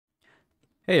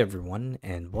Hey everyone,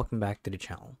 and welcome back to the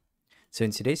channel. So in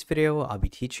today's video, I'll be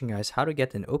teaching you guys how to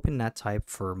get an open NAT type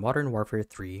for Modern Warfare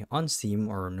 3 on Steam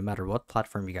or no matter what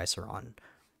platform you guys are on.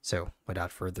 So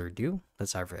without further ado,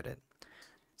 let's dive right in.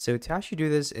 So to actually do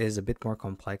this is a bit more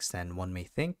complex than one may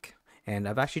think, and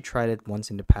I've actually tried it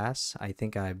once in the past. I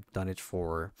think I've done it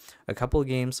for a couple of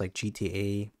games like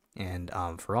GTA and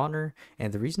For Honor,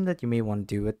 and the reason that you may want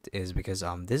to do it is because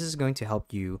this is going to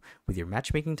help you with your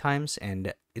matchmaking times,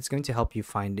 and it's going to help you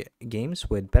find games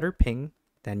with better ping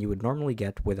than you would normally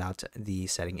get without the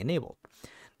setting enabled.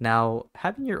 Now,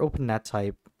 having your open NAT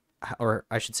type, or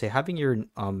I should say having your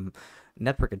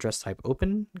network address type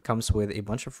open, comes with a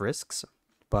bunch of risks,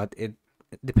 but it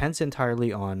depends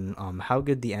entirely on how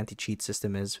good the anti-cheat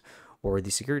system is or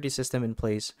the security system in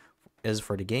place is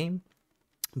for the game.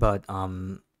 But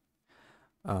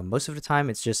most of the time,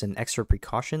 it's just an extra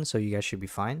precaution, so you guys should be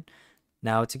fine.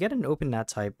 Now, to get an open NAT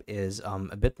type is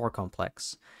a bit more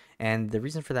complex, and the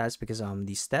reason for that is because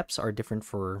the steps are different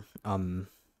for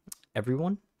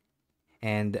everyone.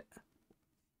 And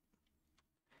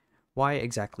why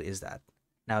exactly is that?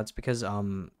 Now, it's because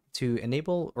to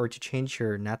enable or to change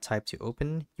your NAT type to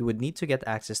open, you would need to get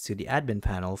access to the admin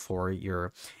panel for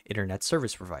your internet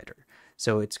service provider.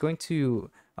 So it's going to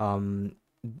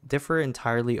differ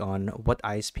entirely on what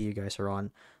ISP you guys are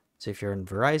on. So if you're on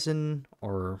Verizon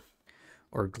or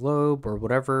Globe or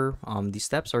whatever, the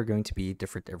steps are going to be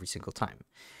different every single time,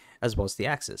 as well as the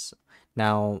access.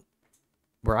 Now,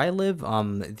 where I live,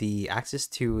 the access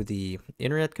to the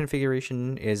internet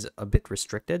configuration is a bit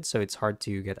restricted, so it's hard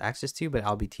to get access to, but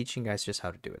I'll be teaching guys just how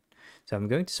to do it. So I'm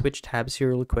going to switch tabs here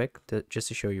really quick just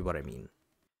to show you what I mean.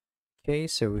 Okay,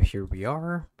 so here we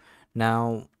are.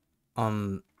 Now,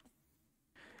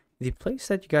 the place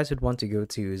that you guys would want to go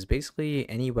to is basically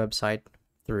any website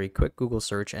through a quick Google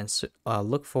search and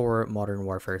look for Modern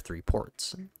Warfare 3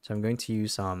 ports. So I'm going to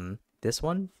use this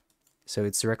one. So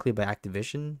it's directly by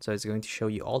Activision. So it's going to show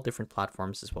you all different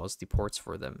platforms as well as the ports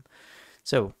for them.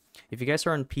 So if you guys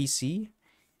are on PC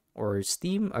or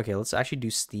Steam, okay, let's actually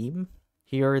do Steam.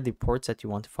 Here are the ports that you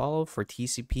want to follow for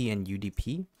TCP and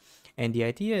UDP. And the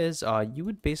idea is you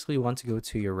would basically want to go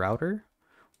to your router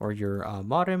or your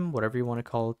modem, whatever you want to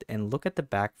call it, and look at the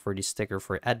back for the sticker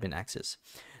for admin access.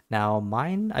 Now,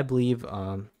 mine, I believe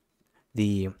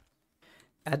the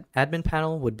admin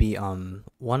panel would be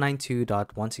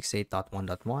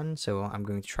 192.168.1.1, so I'm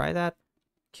going to try that.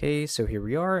 Okay, so here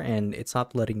we are, and it's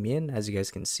not letting me in, as you guys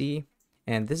can see.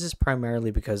 And this is primarily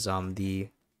because the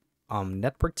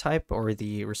network type or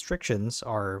the restrictions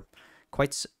are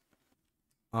quite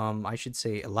I should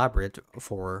say elaborate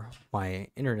for my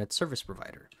internet service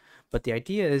provider. But the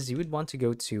idea is you would want to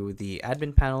go to the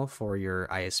admin panel for your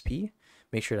ISP,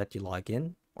 make sure that you log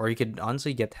in, or you could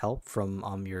honestly get help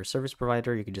from your service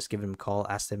provider. You could just give them a call,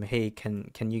 ask them, hey,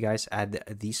 can you guys add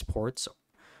these ports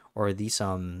or these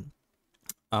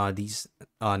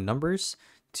numbers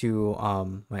to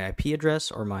my IP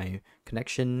address or my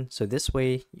connection. So this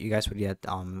way you guys would get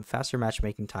faster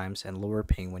matchmaking times and lower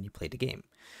ping when you play the game.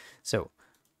 So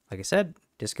like I said,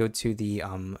 just go to the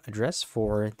address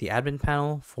for the admin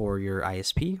panel for your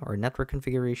ISP or network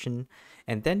configuration,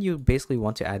 and then you basically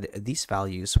want to add these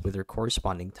values with their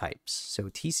corresponding types. So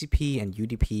TCP and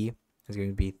UDP is going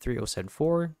to be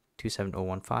 3074,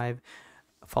 27015,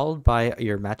 followed by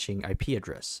your matching IP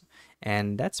address.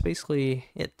 And that's basically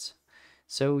it.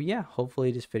 So yeah,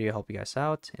 hopefully this video helped you guys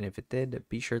out, and if it did,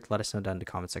 be sure to let us know down in the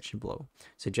comment section below.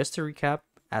 So just to recap,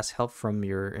 ask help from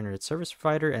your internet service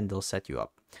provider and they'll set you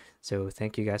up. So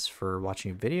thank you guys for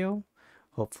watching the video.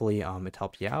 Hopefully it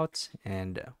helped you out,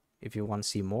 and if you want to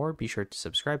see more, be sure to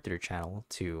subscribe to their channel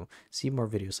to see more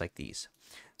videos like these.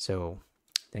 So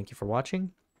thank you for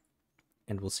watching,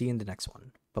 and we'll see you in the next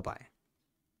one. Bye bye.